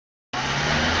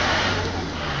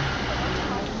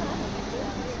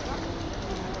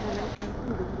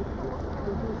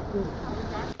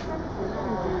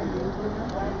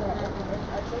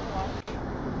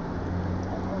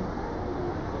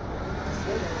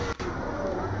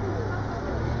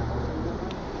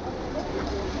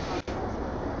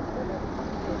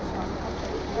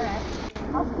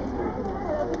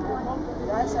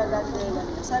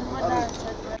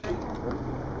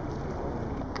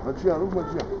Matshiane, look,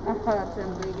 Matshiane.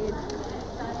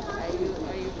 Are you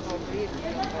for real?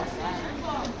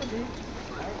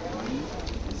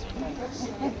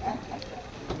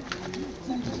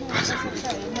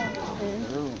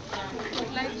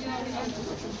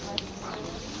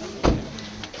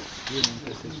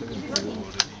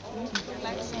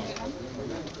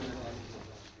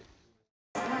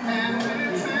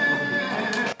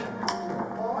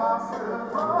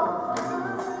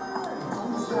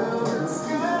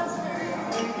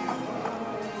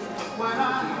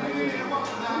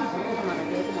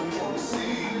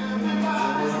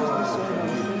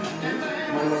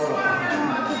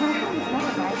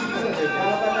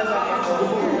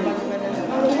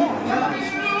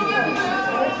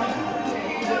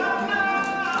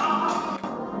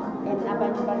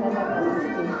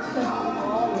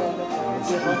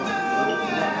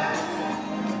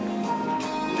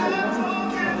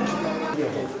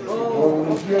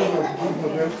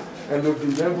 And the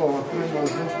level of training was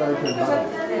just like a lot.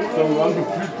 So we want to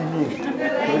treat to you.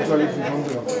 That's why it's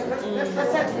hungry.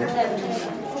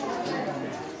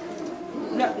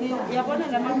 Ya bona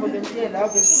la ma volunteer la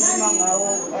be sima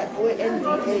ngawo o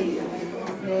NDA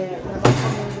ne na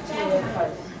community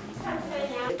workers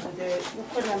the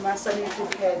ukona masanity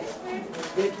care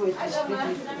that were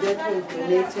distributed that were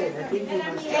donated. I think we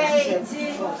must just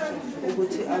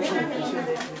ukuthi abantu so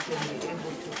that we can be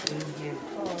able to bring here.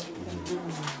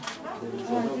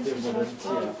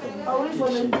 Oh, we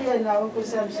volunteer now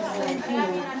because I'm just like you.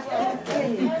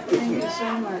 Thank you so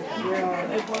much.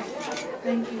 Yeah, it was,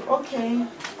 thank you. Okay.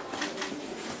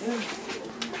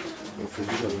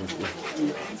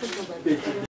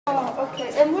 Oh, okay.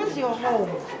 And where's your home?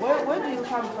 Where do you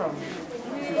come from?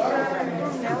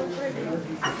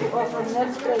 Oh, from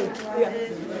Nelspruit.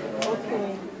 Yeah.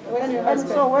 Okay. And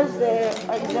so where's the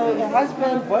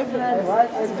husband, boyfriend, what?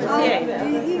 Oh,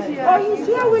 he's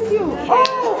here with you.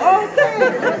 Oh, okay.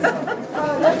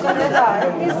 Oh, that's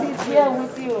good. He's here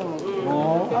with you.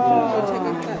 Oh.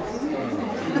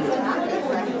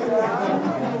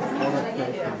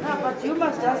 No, but you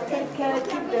must just take care,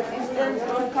 keep the distance,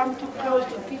 don't come too close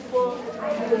to people.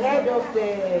 The head of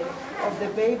the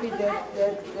baby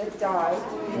that died.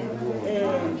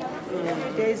 2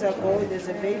 days ago, there's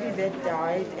a baby that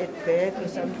died at birth or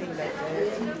something like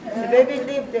that. The baby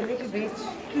lived a little bit.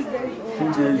 2 days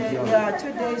old.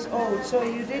 2 days old. So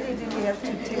you really have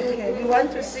to take care. We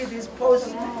want to see this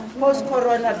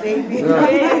post-corona baby. Yeah.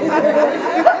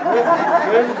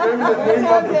 No, we're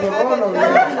not going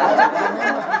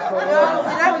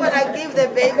to give the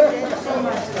baby so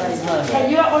much.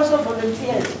 And you are also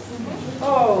volunteers.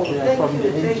 Oh, thank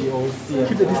you. Thank you.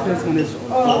 Keep the distance on this.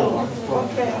 Oh,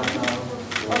 okay.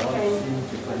 Okay.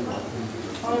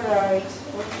 All right.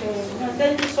 Okay. No,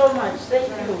 thank you so much. Thank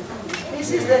you.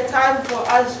 This is the time for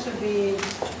us to be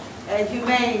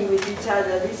humane with each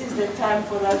other. This is the time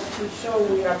for us to show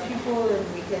we are people and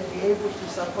we can be able to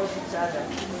support each other.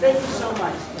 Thank you so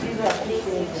much. Really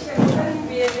appreciate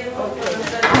it.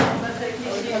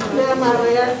 Okay,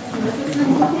 Maria.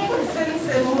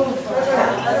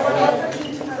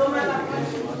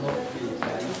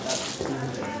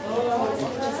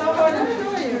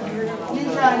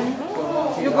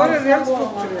 You got a real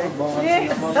book today.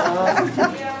 Yes.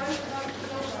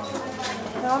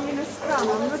 No, I'm in a scrum.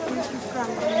 I'm not used to scrum.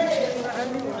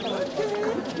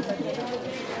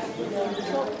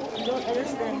 So, don't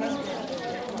arrest them.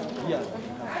 Yeah.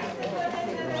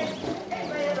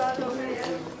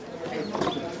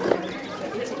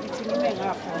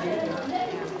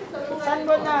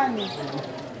 Sanibonani.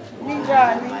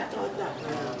 Ninjani?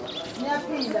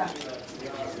 Niyaphila.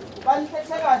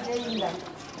 Baniphethe kahle yini la?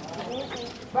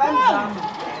 Banizama.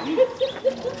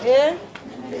 Eh?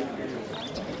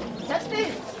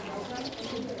 Justice.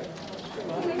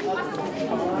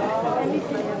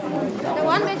 The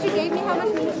one that you gave me, how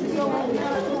much minutes is your one?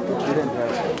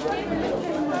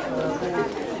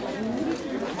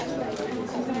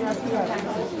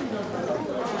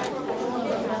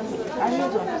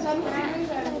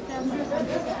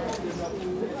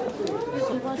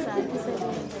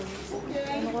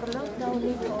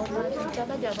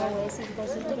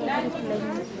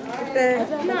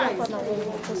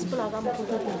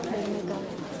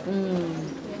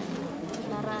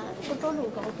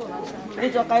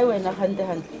 Itswa kae wena hante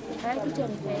hante?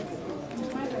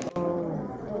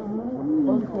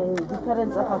 Okay, di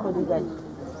parents tsa gago di kae?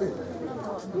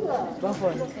 Hey,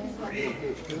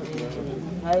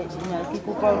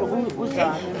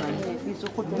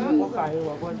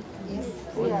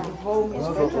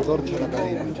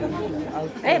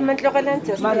 man, look at that.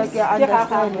 I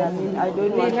don't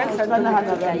know.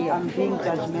 I'm being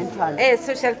judgmental. Hey,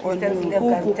 social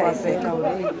distancing.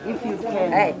 If you can,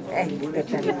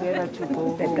 it's better to go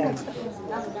home.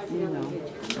 You know,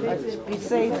 but be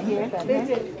safe here.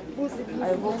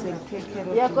 I hope they take care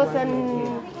of you.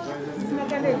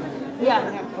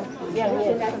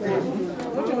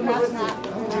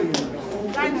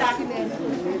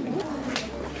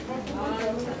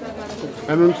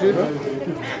 MMC?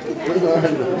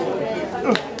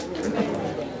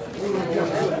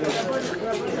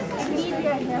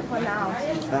 Media here for now.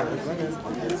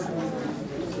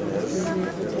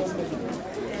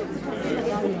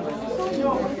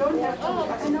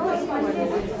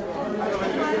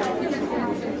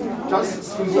 Just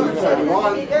symbolic side.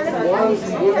 One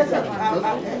symbolic side.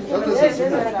 That is a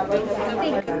symbol.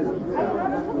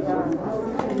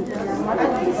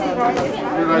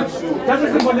 Just a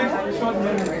symbolic short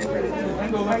minute.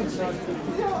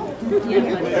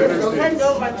 Hand over. Hand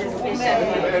over to Hand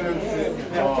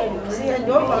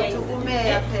over to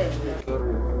Mayor.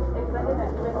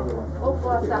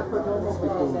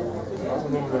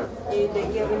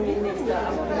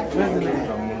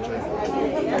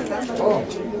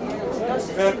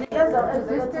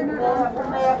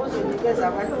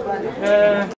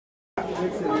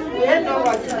 We hand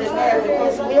over to the mayor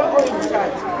because we are all in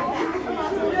charge.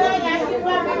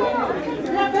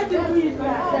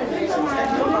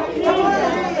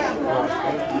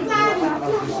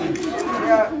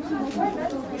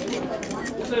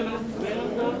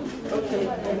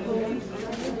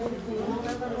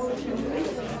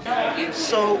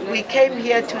 So we came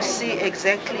here to see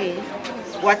exactly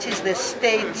what is the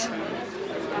state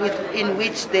in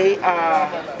which they are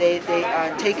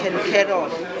taken care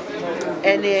of,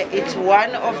 and it's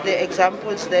one of the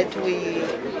examples that we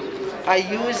are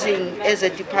using as a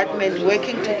department,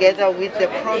 working together with the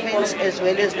province as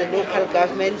well as the local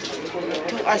government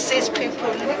to assist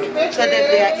people so that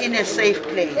they are in a safe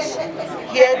place.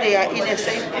 Here they are in a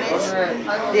safe place.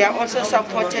 They are also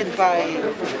supported by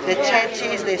the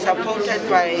churches. They're supported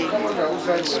by,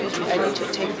 excuse me, I need to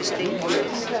take this thing off.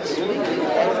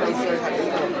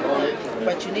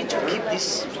 But you need to keep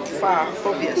this far,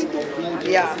 obviously.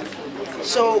 Yeah.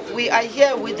 So we are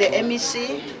here with the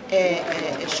MEC,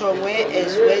 Shongwe,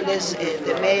 as well as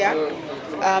the mayor,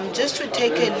 just to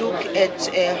take a look at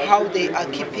how they are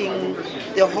keeping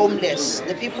the homeless.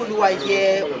 The people who are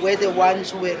here were the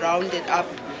ones who were rounded up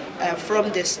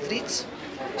from the streets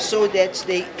so that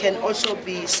they can also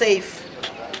be safe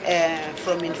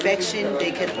from infection.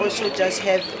 They can also just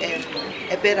have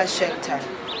a better shelter.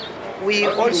 We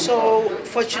also,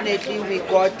 fortunately, we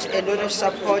got a lot of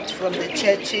support from the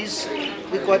churches.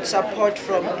 We got support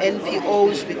from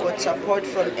NPOs. We got support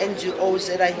from NGOs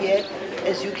that are here.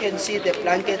 As you can see, the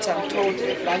blankets, I'm told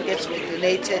the blankets were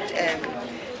donated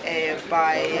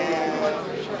by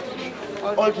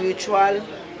Old Mutual.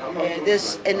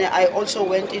 And I also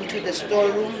went into the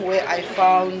storeroom where I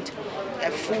found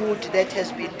food that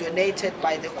has been donated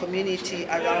by the community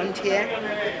around here.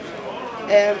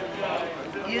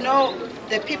 You know,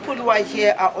 the people who are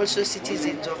here are also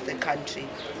citizens of the country.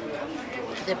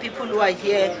 The people who are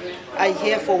here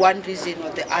for one reason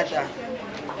or the other.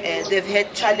 They've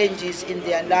had challenges in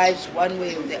their lives one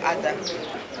way or the other.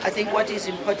 I think what is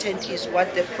important is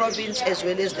what the province as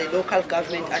well as the local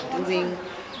government are doing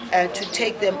to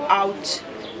take them out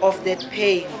of that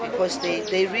pain, because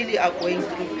they really are going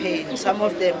through pain. Some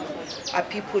of them are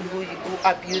people who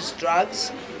abuse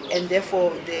drugs, and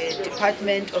therefore the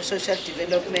Department of Social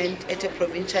Development at a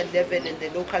provincial level and the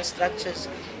local structures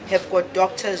have got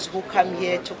doctors who come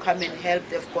here to come and help.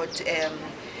 They've got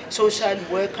social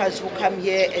workers who come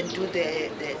here and do the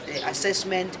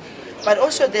assessment. But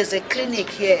also there's a clinic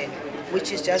here,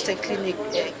 which is just a clinic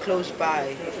close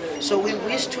by. So we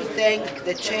wish to thank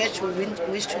the church, we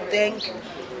wish to thank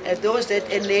those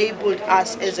that enabled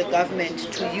us as a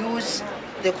government to use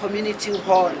the community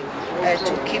hall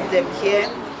to keep them here.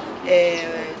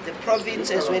 The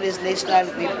province as well as national,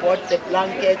 we bought the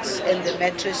blankets and the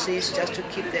mattresses just to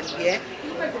keep them here.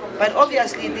 But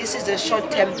obviously this is a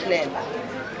short-term plan.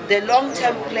 The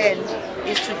long-term plan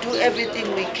is to do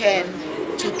everything we can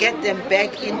to get them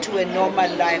back into a normal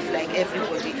life like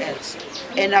everybody else.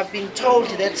 And I've been told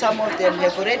that some of them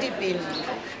have already been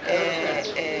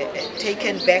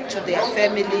taken back to their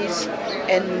families,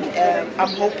 and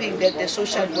I'm hoping that the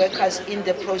social workers in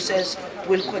the process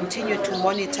will continue to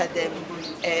monitor them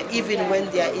even when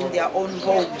they are in their own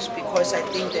homes, because I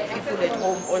think the people at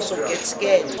home also get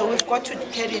scared. So we've got to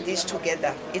carry this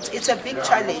together. It's a big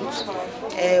challenge.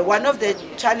 One of the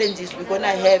challenges we're going to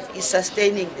have is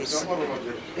sustaining this,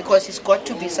 because it's got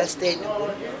to be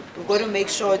sustainable. We've got to make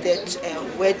sure that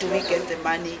where do we get the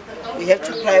money? We have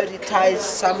to prioritize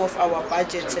some of our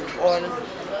budgets and all.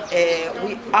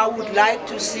 I would like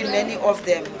to see many of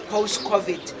them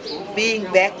post-COVID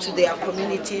being back to their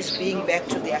communities, being back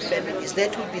to their families.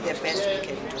 That would be the best we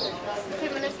can do.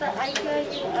 Okay, Minister, I hear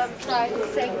you try to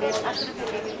say that after the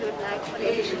pandemic you would like for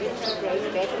them to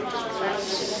integrate back into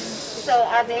society. So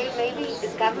are they maybe,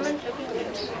 is government looking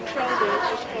into training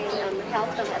which can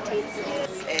help them attain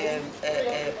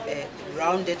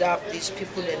rounded up these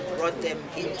people and brought them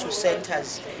into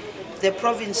centers. The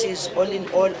provinces, all in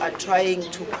all, are trying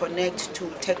to connect to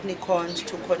technicons,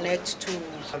 to connect to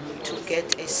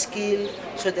get a skill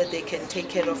so that they can take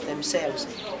care of themselves.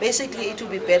 Basically, it will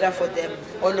be better for them,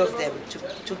 all of them,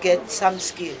 to get some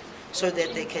skill so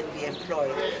that they can be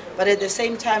employed. But at the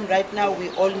same time, right now, we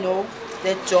all know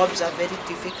that jobs are very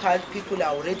difficult. People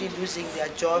are already losing their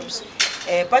jobs.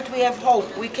 But we have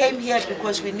hope. We came here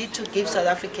because we need to give South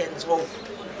Africans hope.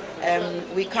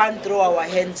 We can't throw our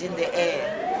hands in the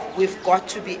air. We've got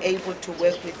to be able to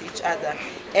work with each other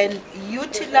and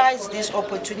utilize this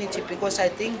opportunity, because I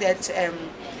think that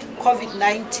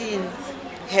COVID-19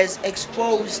 has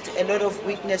exposed a lot of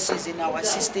weaknesses in our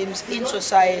systems, in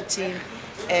society,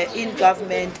 in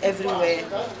government, everywhere.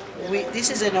 This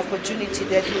is an opportunity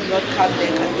that will not come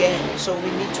back again, so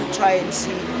we need to try and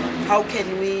see how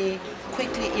can we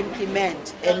quickly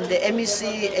implement, and the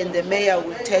MEC and the mayor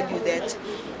will tell you that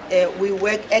we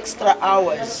work extra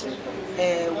hours.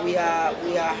 We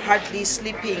are hardly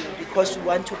sleeping because we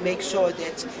want to make sure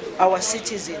that our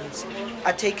citizens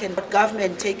are taken,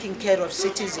 government taking care of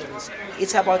citizens.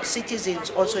 It's about citizens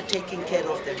also taking care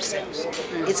of themselves.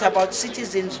 It's about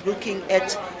citizens looking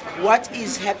at what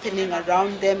is happening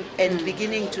around them and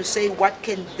beginning to say what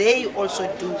can they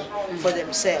also do for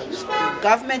themselves.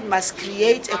 Government must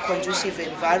create a conducive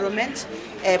environment,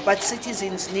 but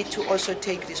citizens need to also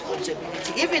take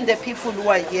responsibility. Even the people who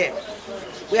are here,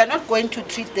 we are not going to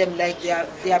treat them like they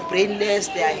are brainless,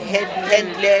 they are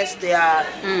headless, they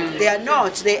are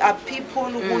not. They are people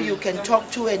who you can talk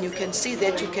to, and you can see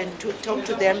that you can talk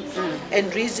to them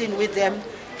and reason with them.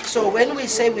 So when we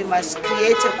say we must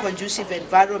create a conducive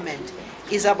environment,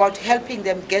 it's about helping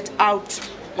them get out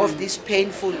of this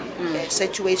painful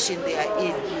situation they are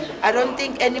in. I don't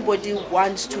think anybody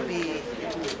wants to be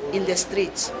in the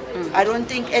streets. I don't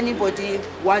think anybody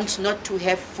wants not to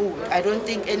have food. I don't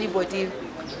think anybody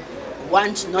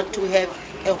wants not to have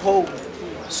a home.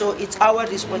 So it's our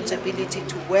responsibility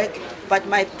to work. But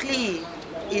my plea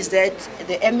is that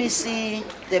the MEC,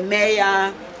 the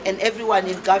mayor, and everyone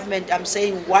in government, I'm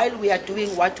saying while we are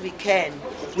doing what we can,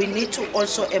 we need to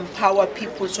also empower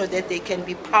people so that they can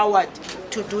be powered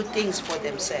to do things for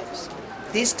themselves.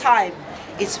 This time,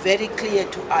 it's very clear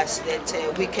to us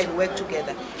that we can work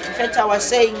together. In fact, I was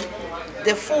saying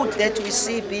the food that we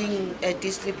see being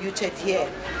distributed here,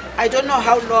 I don't know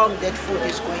how long that food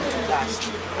is going to last.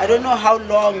 I don't know how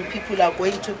long people are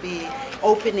going to be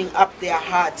opening up their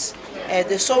hearts.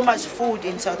 There's so much food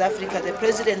in South Africa. The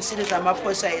President Cyril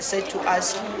Ramaphosa has said to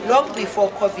us long before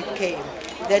COVID came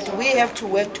that we have to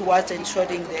work towards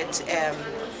ensuring that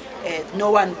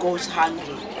no one goes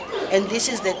hungry. And this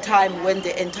is the time when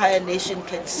the entire nation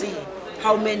can see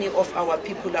how many of our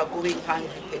people are going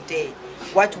hungry per day.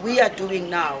 What we are doing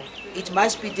now, it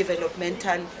must be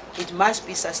developmental, it must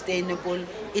be sustainable,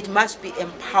 it must be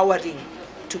empowering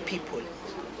to people.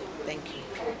 Thank you.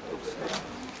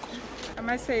 I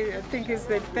must say, I think it's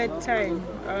the third time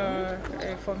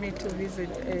for me to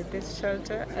visit this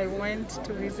shelter. I went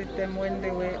to visit them when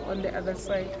they were on the other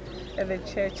side at the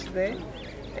church there.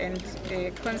 And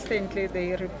constantly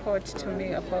they report to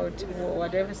me about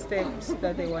whatever steps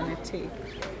that they want to take.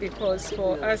 Because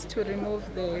for us to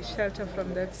remove the shelter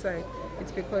from that side,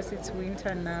 it's because it's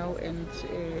winter now, and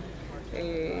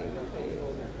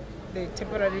the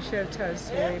temporary shelters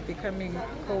were becoming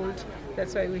cold.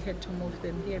 That's why we had to move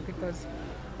them here, because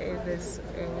there's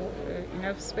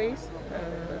enough space,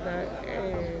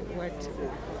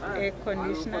 air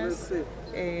conditioners,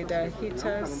 the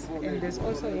heaters, and there's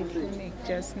also a clinic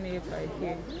just nearby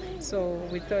here. So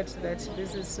we thought that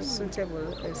this is a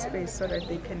suitable space so that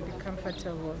they can be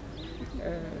comfortable.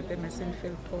 They mustn't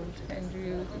feel cold. And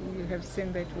you have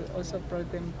seen that we also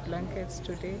brought them blankets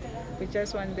today. We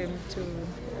just want them to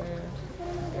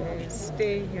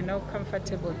stay,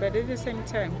 comfortable. But at the same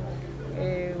time,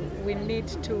 we need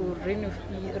to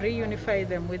reunify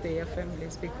them with their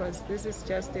families, because this is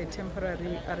just a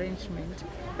temporary arrangement,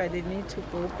 but they need to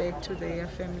go back to their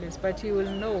families. But you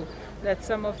will know that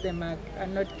some of them are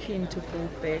not keen to go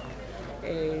back.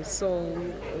 So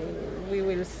we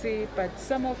will see, but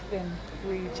some of them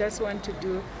we just want to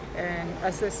do an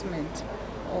assessment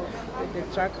of the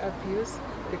drug abuse,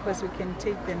 because we can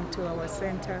take them to our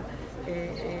center,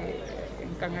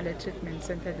 in Kangala Treatment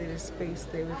Center. There is space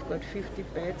there. We've got 50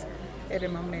 beds. At the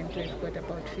moment we've got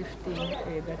about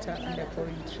 15 that are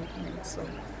undergoing treatment, so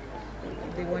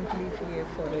they won't live here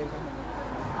forever.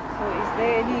 So is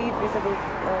there any visible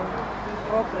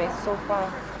progress so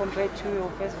far compared to your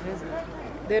first visit?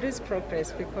 There is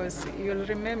progress, because you'll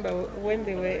remember when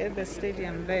they were at the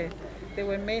stadium there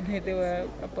were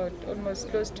about almost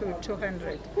close to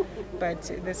 200, but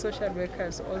the social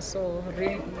workers also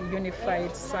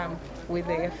reunified some with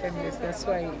their families. That's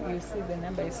why you see the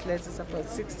number is less, it's about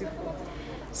 64.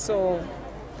 So,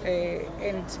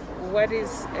 and what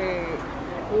is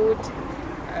good,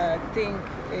 I think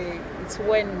it's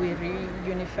when we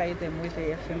reunify them with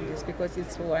their families, because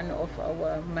it's one of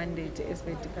our mandate as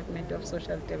the Department of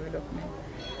Social Development,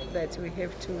 that we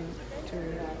have to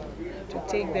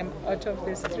take them out of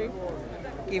the street,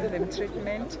 give them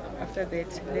treatment. After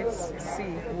that, let's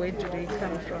see where do they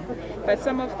come from. But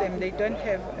some of them, they don't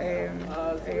have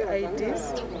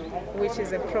IDs, which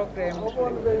is a program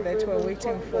that we're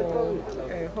waiting for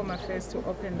Home Affairs to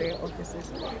open their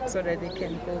offices so that they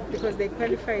can go, because they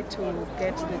qualify to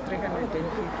get the 350.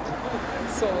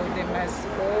 So they must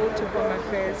go to Home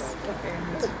Affairs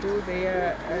and do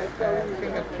their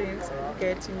fingerprints,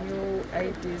 get new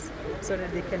IDs so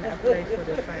that they can apply for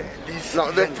the fund.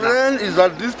 Now the plan is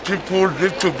that these people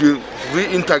need to be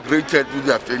reintegrated with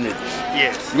their families.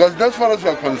 Yes. Because as far as we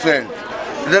are concerned,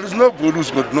 there is nobody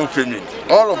who's got no family.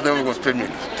 All of them have got families.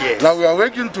 Yes. Now we are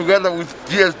working together with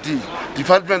DSD,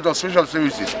 Department of Social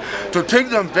Services, to take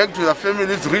them back to their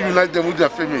families, reunite them with their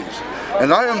families.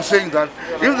 And I am saying that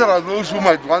if there are those who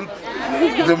might want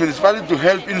the municipality to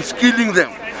help in skilling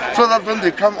them, so that when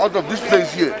they come out of this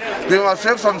place here, they must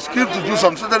have some skill to do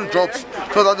some certain jobs,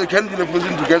 so that they can be in a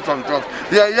position to get some jobs.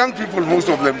 They are young people, most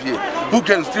of them here, who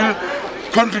can still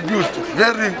contribute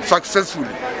very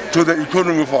successfully to the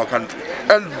economy of our country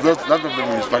and that of the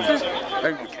municipality.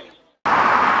 Thank you.